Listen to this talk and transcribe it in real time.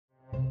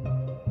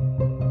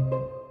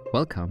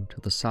Welcome to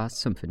the SaaS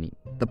Symphony,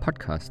 the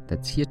podcast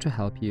that's here to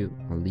help you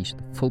unleash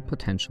the full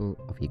potential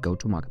of your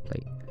go-to-market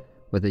play.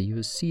 Whether you're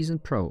a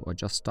seasoned pro or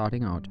just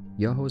starting out,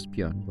 your host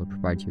Bjoern will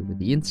provide you with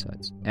the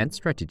insights and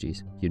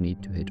strategies you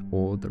need to hit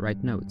all the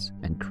right notes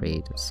and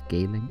create a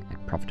scaling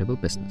and profitable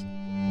business.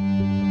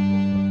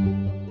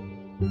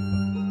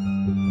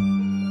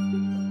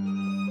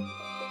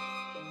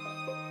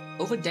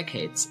 Over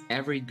decades,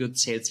 every good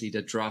sales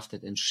leader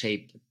drafted and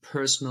shaped a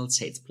personal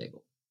sales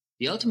playbook.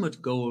 The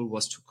ultimate goal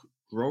was to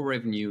grow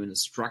revenue in a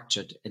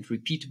structured and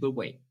repeatable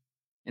way.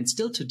 And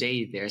still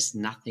today, there's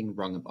nothing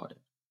wrong about it.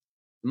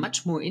 A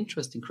much more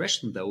interesting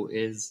question, though,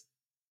 is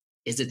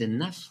it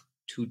enough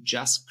to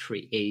just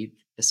create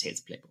a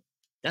sales playbook?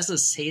 Does a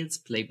sales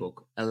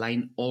playbook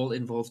align all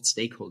involved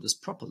stakeholders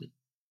properly?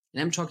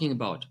 And I'm talking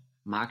about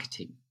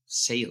marketing,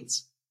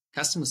 sales,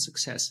 customer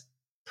success,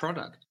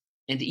 product,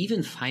 and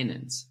even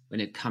finance when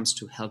it comes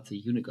to healthy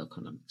unit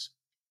economics.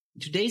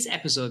 In today's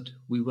episode,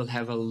 we will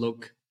have a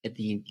look at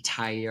the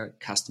entire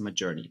customer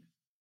journey,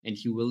 and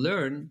you will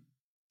learn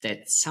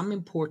that some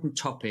important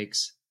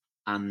topics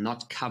are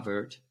not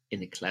covered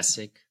in a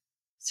classic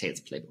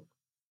sales playbook.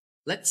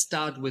 Let's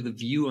start with a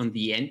view on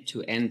the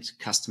end-to-end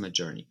customer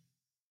journey,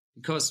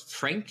 because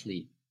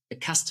frankly, a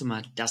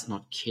customer does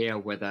not care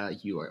whether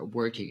you are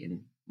working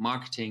in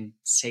marketing,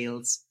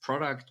 sales,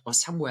 product, or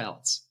somewhere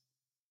else.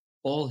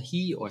 All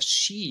he or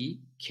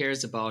she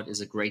cares about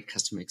is a great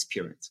customer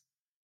experience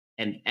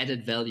and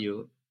added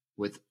value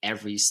with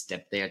every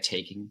step they are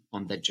taking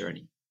on that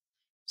journey.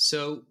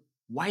 So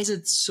why is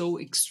it so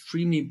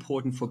extremely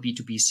important for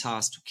B2B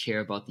SaaS to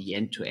care about the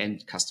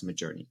end-to-end customer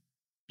journey?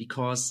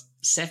 Because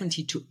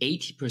 70 to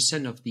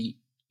 80% of the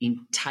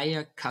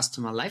entire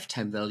customer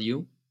lifetime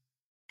value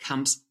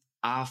comes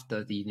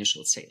after the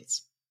initial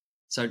sales.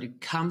 So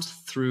it comes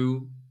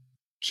through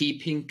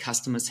keeping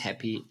customers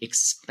happy,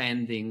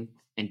 expanding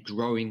and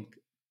growing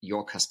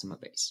your customer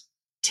base.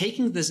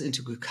 Taking this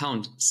into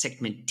account,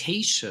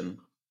 segmentation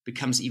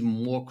becomes even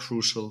more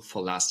crucial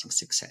for lasting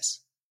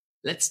success.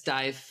 Let's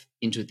dive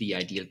into the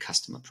ideal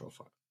customer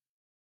profile.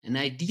 An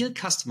ideal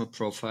customer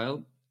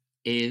profile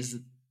is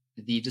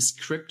the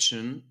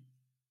description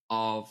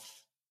of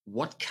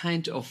what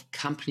kind of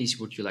companies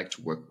would you like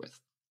to work with.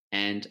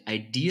 And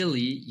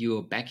ideally,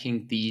 you're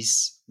backing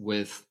these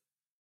with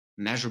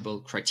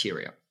measurable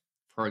criteria.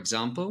 For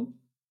example,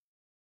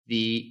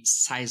 the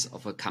size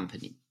of a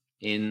company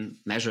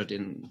measured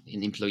in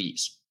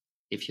employees.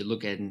 If you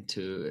look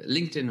into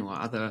LinkedIn or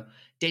other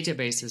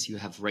databases, you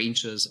have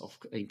ranges of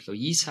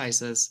employee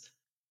sizes,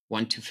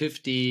 1 to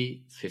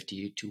 50,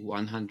 50 to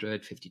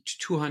 100, 50 to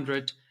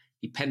 200,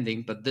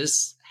 depending. But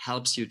this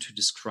helps you to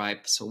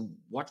describe, so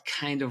what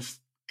kind of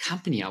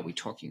company are we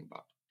talking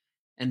about?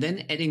 And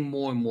then adding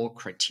more and more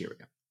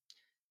criteria.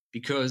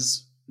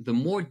 Because the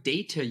more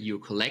data you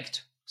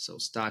collect, so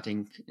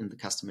starting in the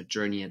customer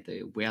journey at the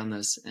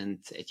awareness and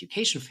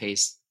education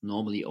phase,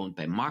 normally owned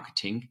by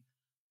marketing,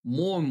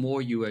 more and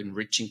more you are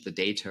enriching the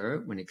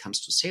data when it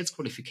comes to sales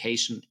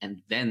qualification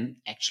and then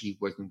actually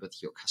working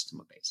with your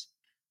customer base.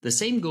 The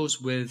same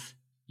goes with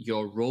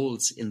your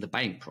roles in the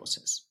buying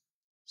process.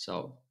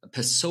 So a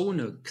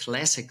persona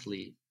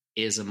classically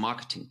is a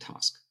marketing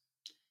task.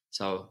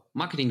 So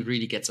marketing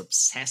really gets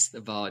obsessed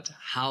about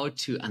how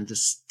to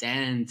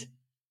understand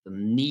the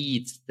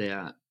needs,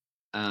 the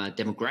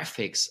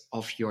demographics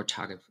of your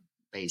target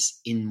base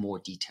in more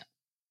detail.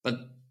 But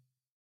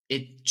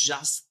it's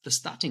just the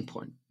starting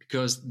point,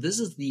 because this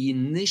is the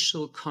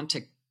initial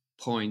contact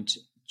point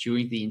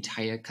during the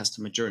entire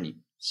customer journey.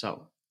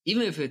 So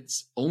even if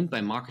it's owned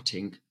by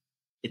marketing,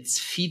 it's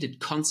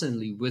feeded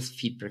constantly with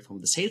feedback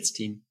from the sales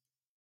team,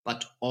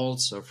 but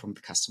also from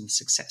the customer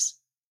success,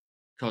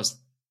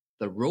 because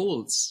the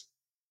roles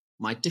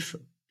might differ.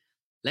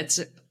 Let's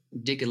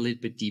dig a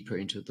little bit deeper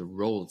into the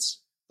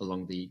roles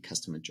along the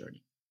customer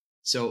journey.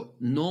 So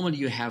normally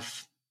you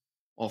have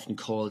often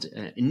called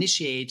an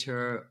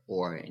initiator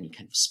or any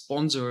kind of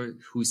sponsor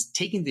who's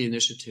taking the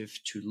initiative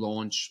to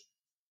launch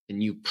a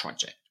new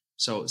project.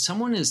 So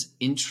someone is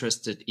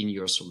interested in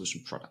your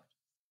solution product.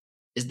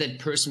 Is that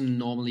person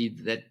normally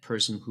that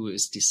person who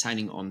is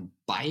deciding on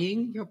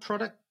buying your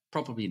product?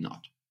 Probably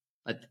not,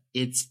 but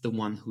it's the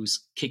one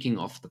who's kicking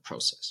off the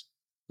process.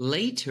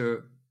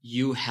 Later,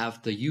 you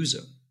have the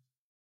user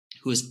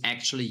who is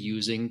actually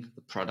using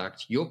the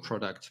product, your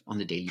product,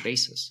 on a daily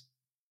basis.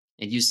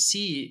 And you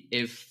see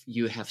if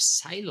you have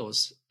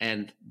silos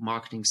and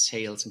marketing,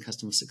 sales, and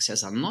customer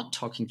success are not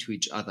talking to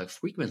each other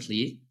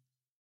frequently,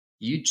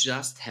 you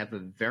just have a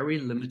very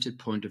limited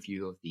point of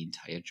view of the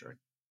entire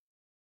journey.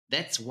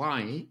 That's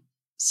why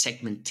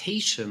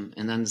segmentation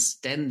and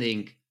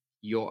understanding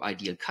your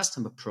ideal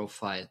customer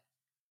profile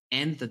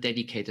and the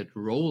dedicated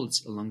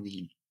roles along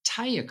the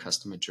entire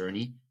customer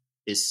journey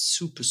is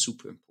super,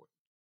 super important.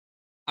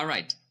 All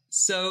right,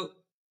 so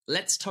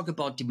let's talk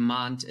about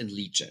demand and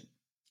lead gen.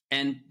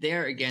 And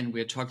there again,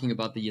 we're talking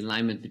about the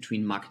alignment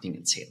between marketing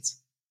and sales.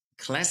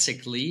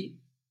 Classically,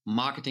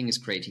 marketing is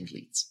creating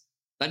leads,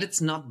 but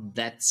it's not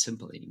that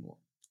simple anymore,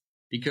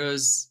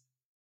 because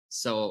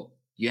so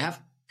you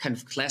have kind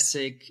of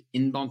classic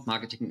inbound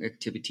marketing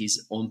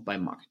activities owned by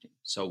marketing.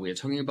 So we're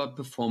talking about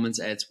performance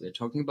ads, we're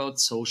talking about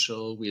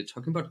social, we're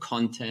talking about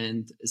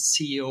content,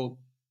 SEO.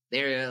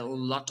 There are a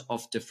lot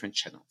of different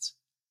channels.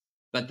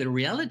 But the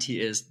reality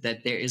is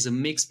that there is a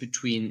mix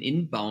between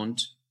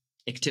inbound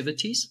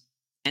activities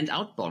and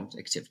outbound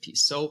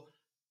activities. So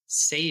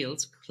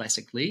sales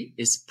classically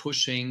is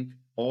pushing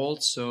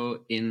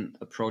also in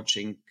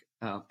approaching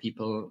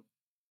people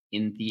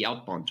in the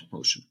outbound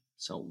motion.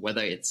 So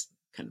whether it's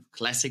kind of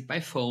classic by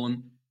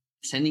phone,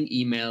 sending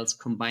emails,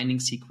 combining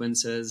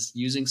sequences,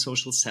 using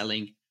social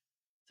selling,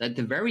 so at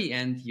the very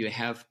end, you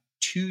have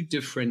two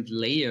different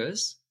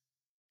layers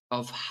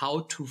of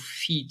how to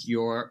feed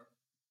your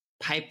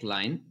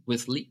pipeline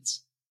with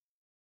leads.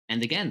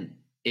 And again,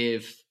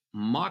 if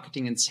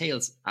marketing and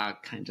sales are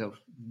kind of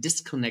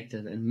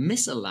disconnected and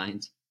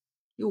misaligned,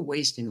 you're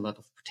wasting a lot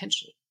of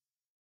potential.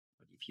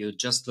 But if you're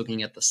just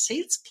looking at the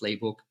sales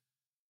playbook,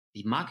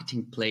 the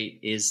marketing play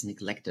is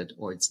neglected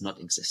or it's not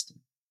existing.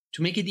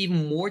 To make it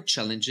even more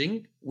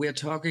challenging,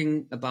 let's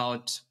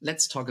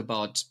talk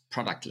about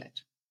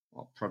product-led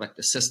or product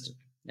assisted.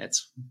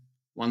 That's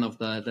one of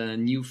the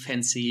new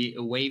fancy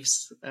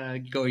waves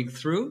going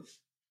through,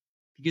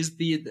 because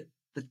the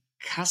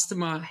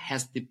customer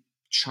has the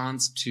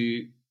chance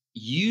to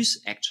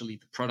use actually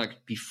the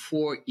product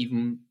before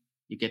even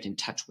you get in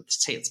touch with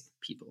sales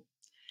people.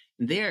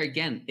 And there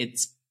again,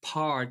 it's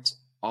part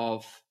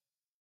of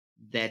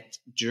that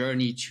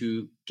journey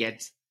to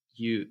get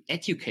you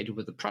educated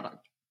with the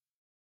product.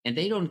 And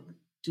they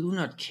do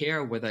not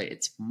care whether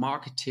it's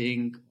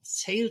marketing,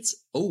 sales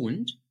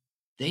owned.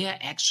 They are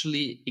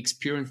actually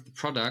experience the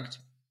product,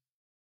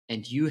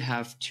 and you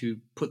have to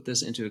put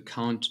this into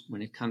account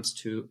when it comes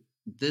to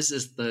this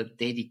is the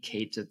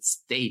dedicated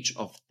stage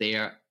of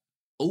their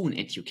own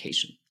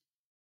education.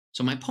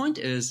 So my point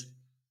is,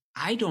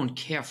 I don't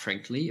care,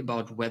 frankly,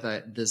 about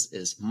whether this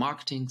is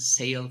marketing,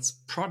 sales,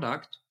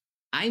 product.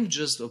 I'm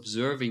just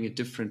observing a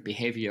different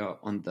behavior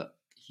on the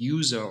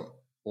user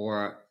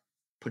or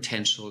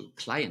potential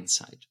client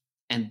side.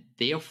 And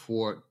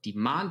therefore,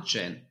 demand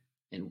gen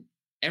and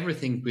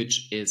everything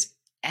which is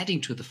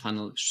adding to the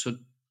funnel should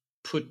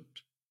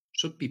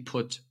be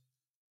put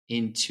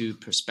into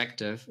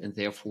perspective, and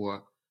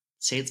therefore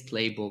sales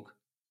playbook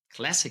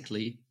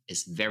classically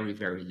is very,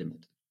 very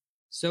limited.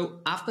 So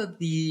after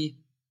the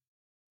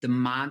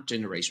demand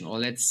generation, or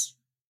let's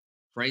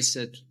phrase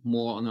it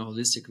more on a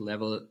holistic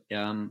level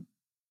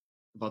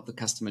about the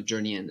customer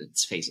journey and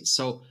its phases.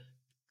 So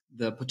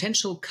the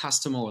potential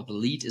customer or the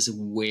lead is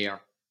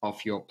aware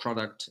of your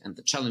product and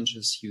the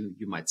challenges you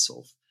might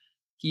solve.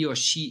 He or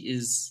she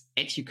is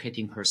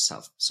educating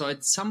herself. So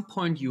at some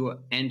point you are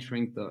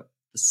entering the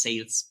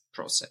sales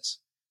process.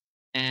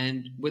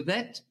 And with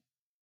that,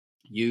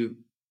 you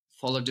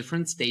follow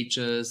different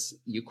stages,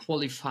 you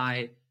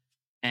qualify,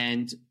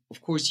 and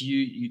of course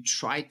you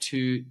try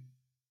to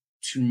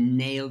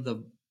nail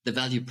the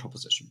value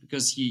proposition,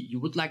 because you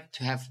would like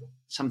to have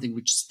something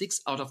which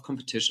sticks out of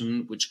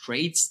competition, which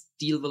creates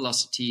deal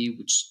velocity,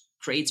 which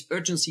creates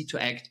urgency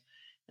to act.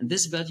 And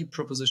this value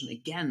proposition,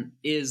 again,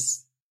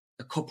 is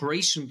a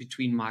cooperation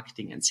between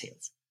marketing and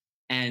sales.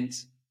 And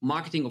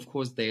marketing, of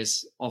course,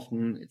 there's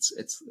often,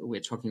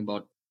 we're talking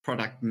about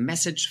product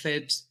message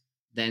fit,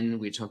 then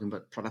we're talking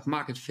about product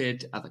market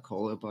fit, other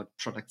call about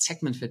product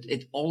segment fit.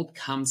 It all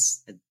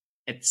comes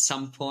at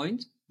some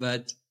point,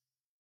 but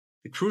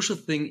the crucial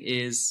thing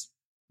is,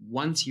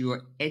 once you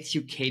are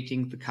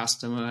educating the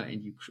customer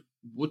and you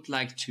would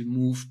like to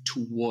move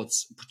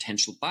towards a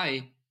potential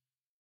buy,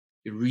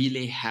 you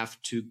really have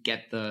to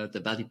get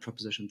the value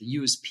proposition, the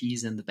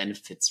USPs and the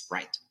benefits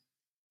right.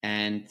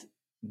 And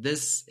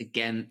this,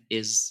 again,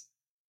 is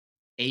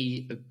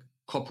a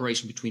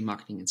cooperation between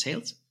marketing and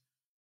sales.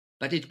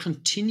 But it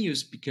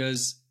continues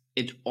because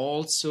it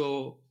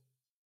also,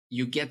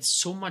 you get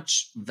so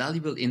much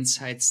valuable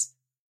insights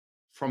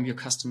from your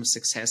customer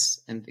success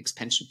and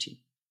expansion team.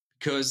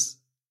 Because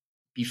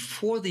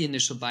before the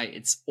initial buy,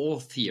 it's all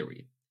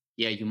theory.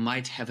 Yeah, you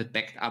might have it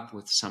backed up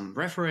with some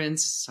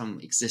reference,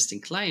 some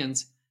existing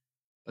clients,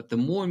 but the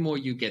more and more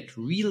you get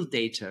real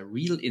data,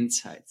 real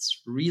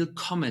insights, real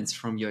comments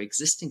from your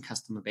existing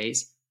customer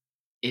base,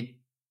 it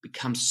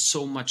becomes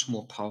so much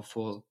more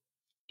powerful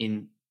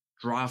in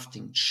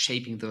drafting,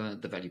 shaping the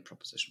value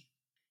proposition.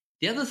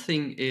 The other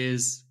thing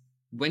is,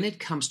 when it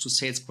comes to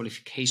sales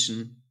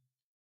qualification,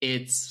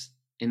 it's,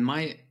 in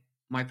my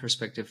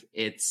perspective,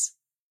 it's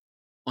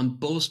on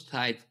both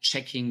sides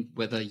checking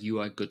whether you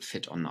are a good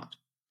fit or not.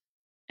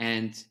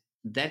 And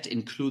that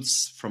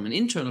includes, from an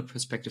internal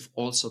perspective,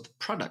 also the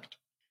product.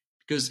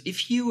 Because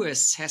if you are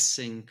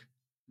assessing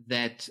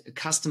that a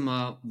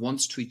customer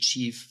wants to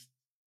achieve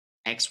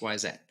X, Y,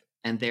 Z,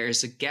 and there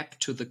is a gap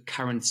to the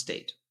current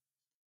state,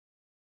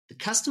 the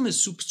customer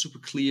is super, super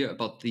clear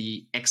about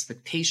the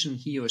expectation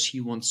he or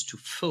she wants to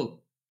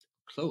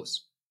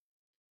close.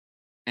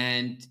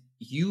 And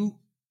you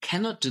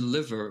cannot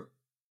deliver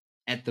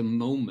at the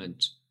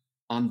moment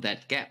on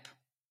that gap.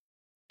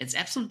 It's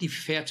absolutely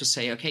fair to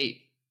say,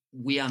 okay,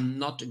 we are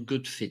not a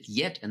good fit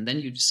yet. And then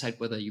you decide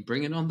whether you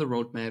bring it on the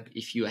roadmap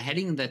if you are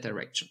heading in that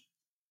direction.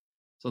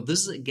 So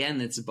this is,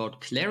 again, it's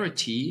about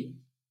clarity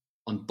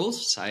on both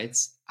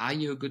sides. Are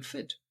you a good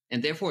fit?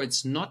 And therefore,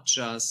 it's not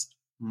just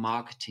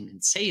marketing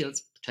and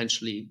sales,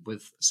 potentially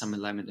with some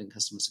alignment in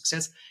customer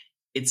success.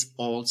 It's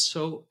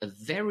also a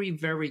very,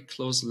 very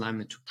close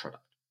alignment to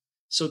product.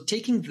 So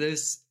taking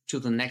this to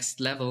the next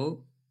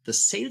level, the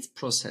sales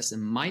process,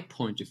 in my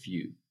point of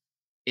view,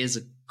 is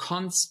a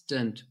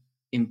constant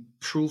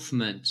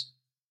improvement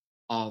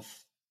of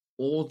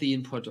all the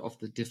input of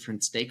the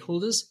different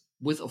stakeholders,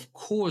 with, of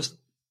course,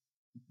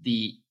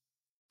 the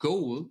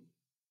goal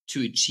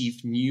to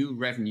achieve new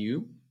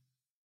revenue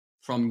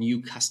from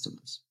new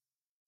customers.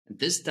 And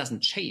this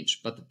doesn't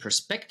change, but the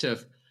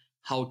perspective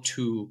how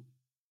to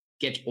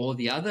get all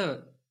the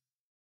other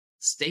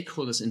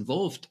stakeholders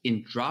involved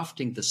in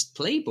drafting this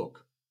playbook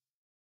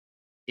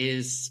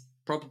is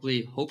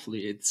probably,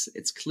 hopefully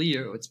it's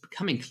clear, or it's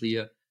becoming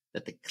clear,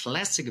 that the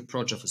classic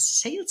approach of a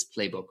sales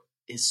playbook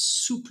is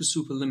super,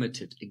 super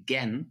limited,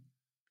 again,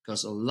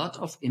 because a lot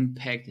of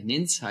impact and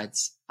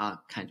insights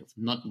are kind of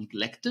not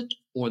neglected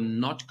or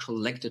not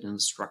collected in a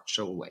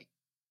structural way.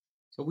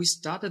 So we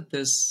started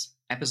this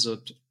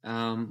episode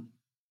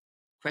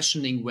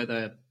questioning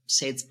whether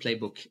sales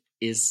playbook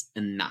is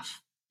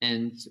enough.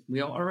 And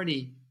we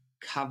already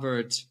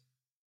covered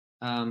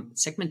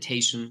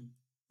segmentation,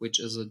 which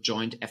is a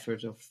joint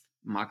effort of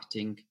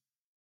marketing,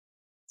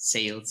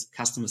 sales,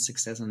 customer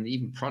success, and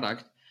even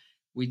product.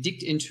 We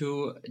digged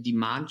into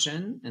demand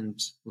gen and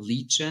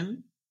lead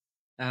gen.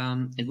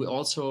 And we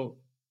also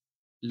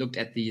looked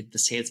at the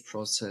sales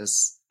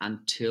process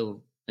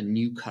until a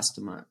new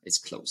customer is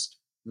closed.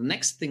 The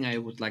next thing I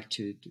would like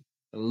to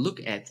look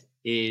at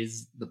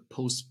is the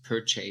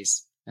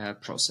post-purchase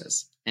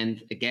process.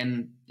 And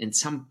again, in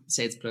some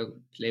sales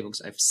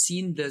playbooks, I've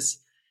seen this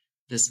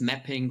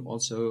mapping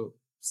also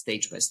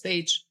stage by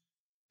stage,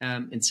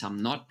 in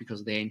some not,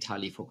 because they're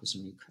entirely focused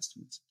on new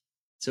customers.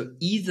 So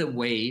either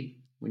way,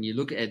 when you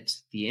look at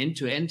the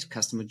end-to-end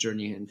customer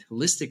journey and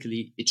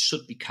holistically, it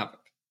should be covered,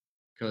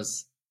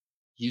 because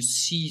you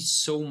see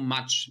so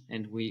much,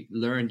 and we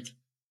learned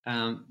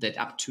that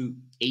up to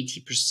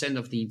 80%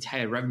 of the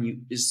entire revenue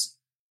is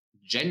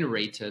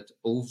generated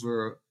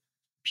over a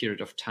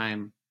period of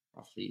time,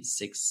 roughly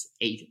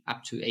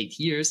up to 8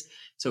 years.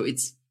 So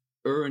it's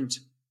earned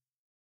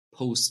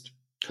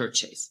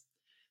post-purchase.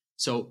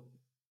 So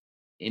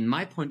in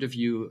my point of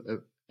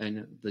view,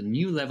 the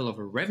new level of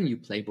a revenue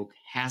playbook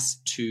has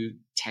to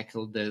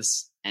tackle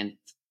this, and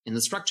in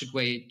a structured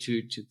way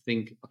to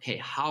think, okay,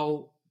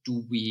 how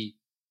do we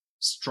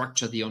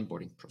structure the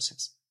onboarding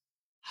process?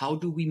 How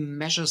do we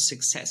measure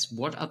success?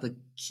 What are the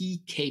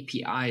key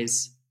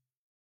KPIs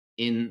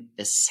in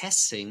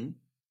assessing,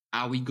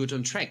 are we good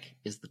on track?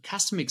 Is the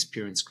customer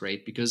experience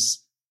great?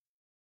 Because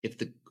if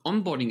the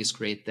onboarding is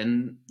great,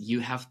 then you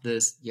have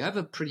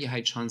a pretty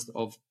high chance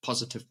of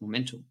positive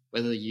momentum.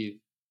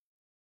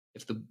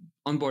 If the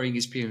onboarding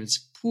experience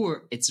is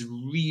poor, it's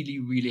really,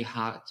 really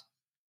hard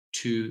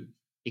to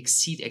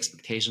exceed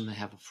expectation and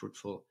have a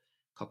fruitful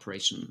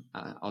cooperation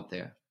out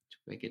there, to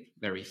make it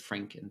very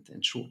frank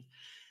and short.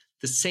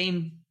 The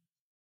same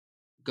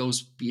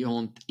goes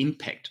beyond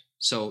impact.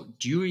 So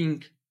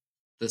during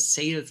the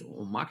sales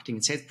or marketing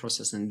and sales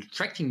process and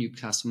attracting new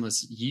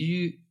customers,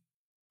 you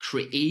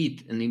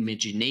create an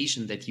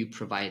imagination that you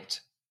provide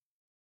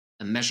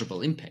a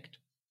measurable impact.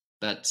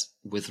 But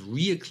with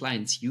real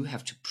clients, you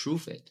have to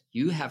prove it.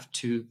 You have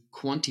to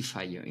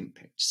quantify your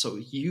impact. So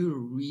you're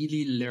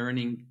really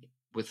learning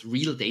with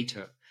real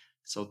data.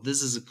 So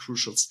this is a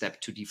crucial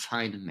step to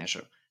define and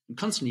measure and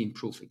constantly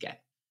improve again.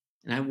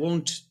 And I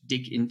won't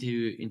dig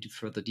into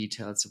further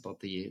details about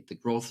the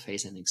growth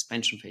phase and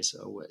expansion phase.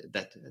 So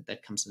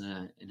that comes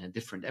in a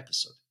different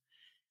episode.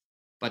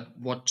 But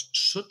what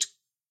should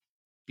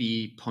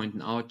be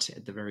pointed out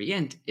at the very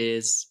end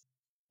is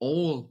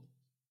all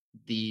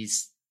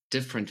these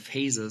different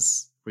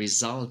phases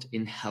result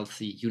in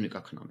healthy unit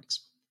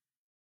economics.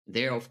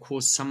 There are, of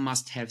course, some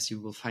must-haves you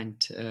will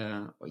find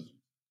or you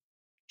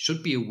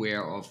should be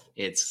aware of.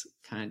 It's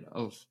kind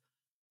of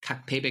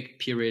CAC payback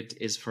period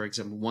is, for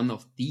example, one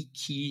of the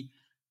key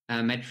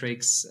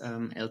metrics.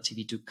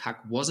 LTV to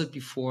CAC was it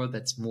before.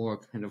 That's more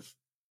kind of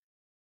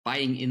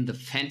buying in the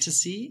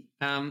fantasy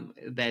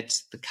that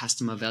the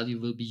customer value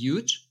will be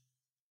huge.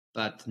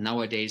 But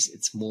nowadays,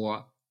 it's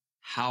more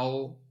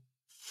how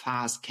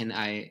fast can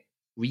I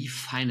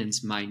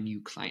refinance my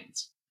new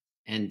clients?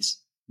 And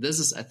this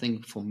is, I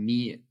think, for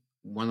me,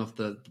 one of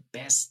the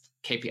best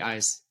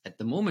KPIs at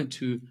the moment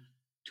to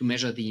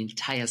measure the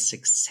entire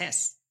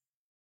success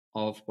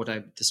of what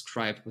I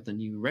described with the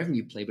new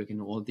revenue playbook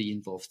and all the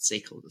involved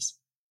stakeholders.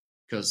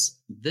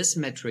 Because this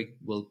metric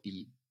will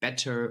be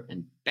better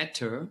and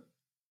better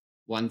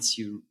once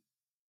you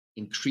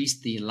increase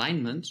the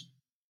alignment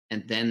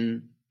and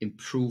then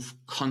improve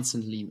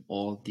constantly in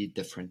all the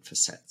different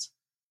facets.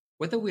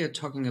 Whether we are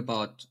talking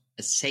about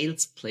a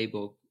sales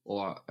playbook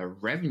or a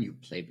revenue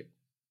playbook,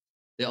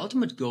 the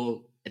ultimate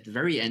goal at the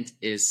very end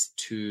is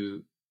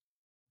to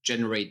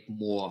generate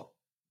more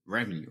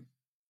revenue.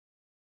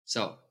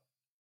 So,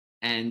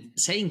 and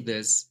saying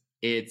this,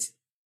 it's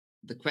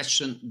the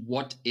question,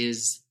 what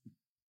is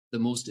the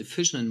most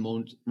efficient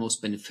and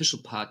most beneficial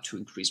part to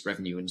increase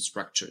revenue in a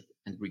structured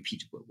and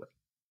repeatable way?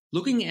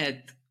 Looking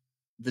at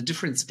the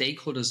different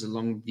stakeholders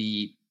along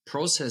the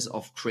process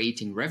of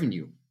creating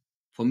revenue,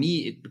 for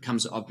me, it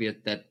becomes obvious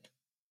that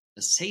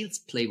a sales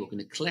playbook in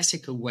a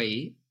classical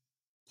way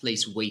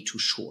plays way too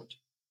short.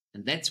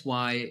 And that's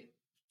why,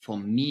 for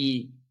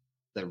me,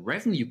 the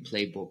revenue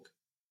playbook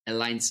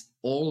aligns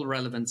all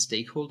relevant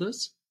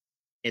stakeholders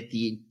at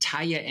the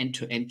entire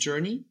end-to-end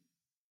journey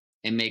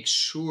and makes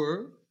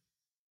sure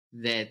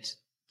that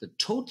the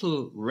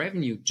total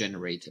revenue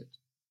generated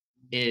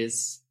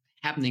is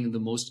happening in the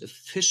most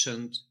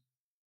efficient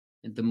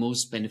and the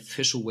most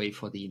beneficial way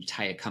for the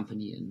entire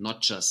company, and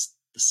not just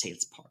the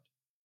sales part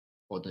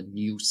or the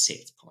new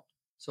sales part.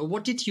 So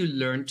what did you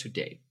learn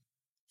today?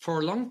 For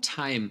a long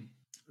time,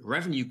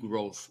 revenue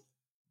growth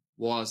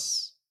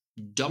was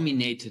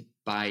dominated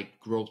by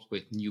growth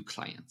with new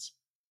clients.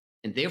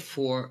 And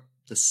therefore,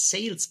 the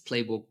sales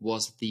playbook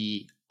was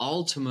the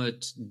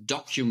ultimate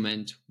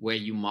document where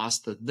you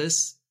mastered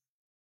this,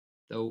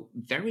 though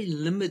very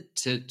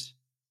limited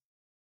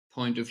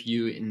point of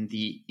view in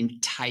the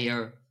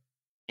entire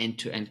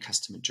end-to-end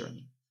customer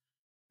journey.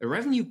 A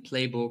revenue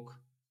playbook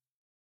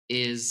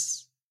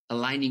is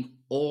aligning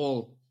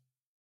all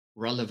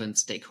relevant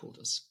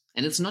stakeholders.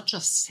 And it's not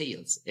just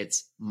sales,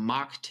 it's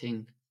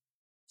marketing,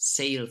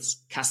 sales,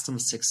 customer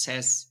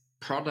success,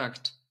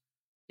 product,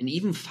 and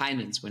even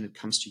finance when it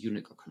comes to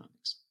unit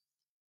economics.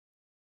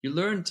 You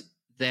learned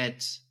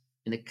that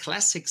in a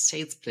classic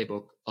sales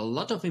playbook, a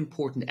lot of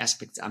important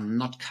aspects are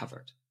not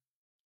covered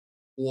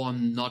or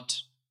not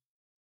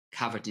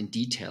covered in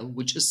detail,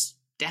 which is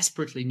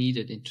desperately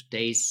needed in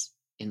today's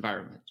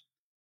environment.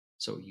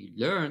 So you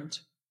learned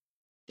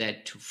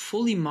that to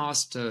fully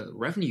master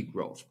revenue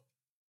growth,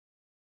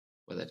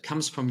 whether it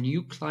comes from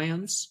new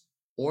clients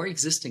or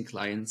existing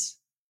clients,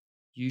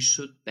 you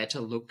should better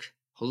look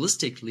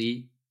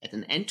holistically at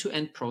an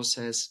end-to-end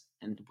process.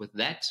 And with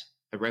that,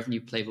 a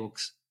revenue playbook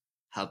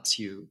helps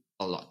you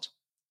a lot.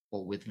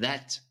 Or with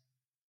that,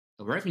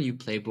 a revenue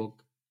playbook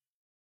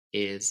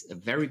is a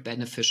very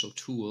beneficial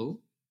tool,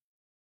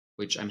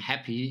 which I'm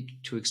happy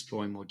to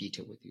explore in more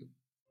detail with you.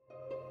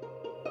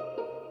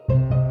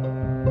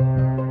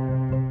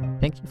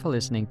 Thank you for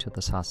listening to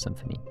the SaaS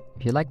Symphony.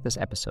 If you like this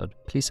episode,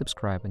 please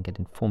subscribe and get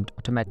informed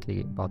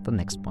automatically about the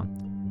next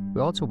one. We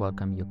also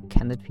welcome your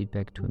candid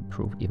feedback to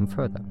improve even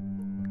further.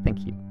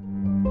 Thank you.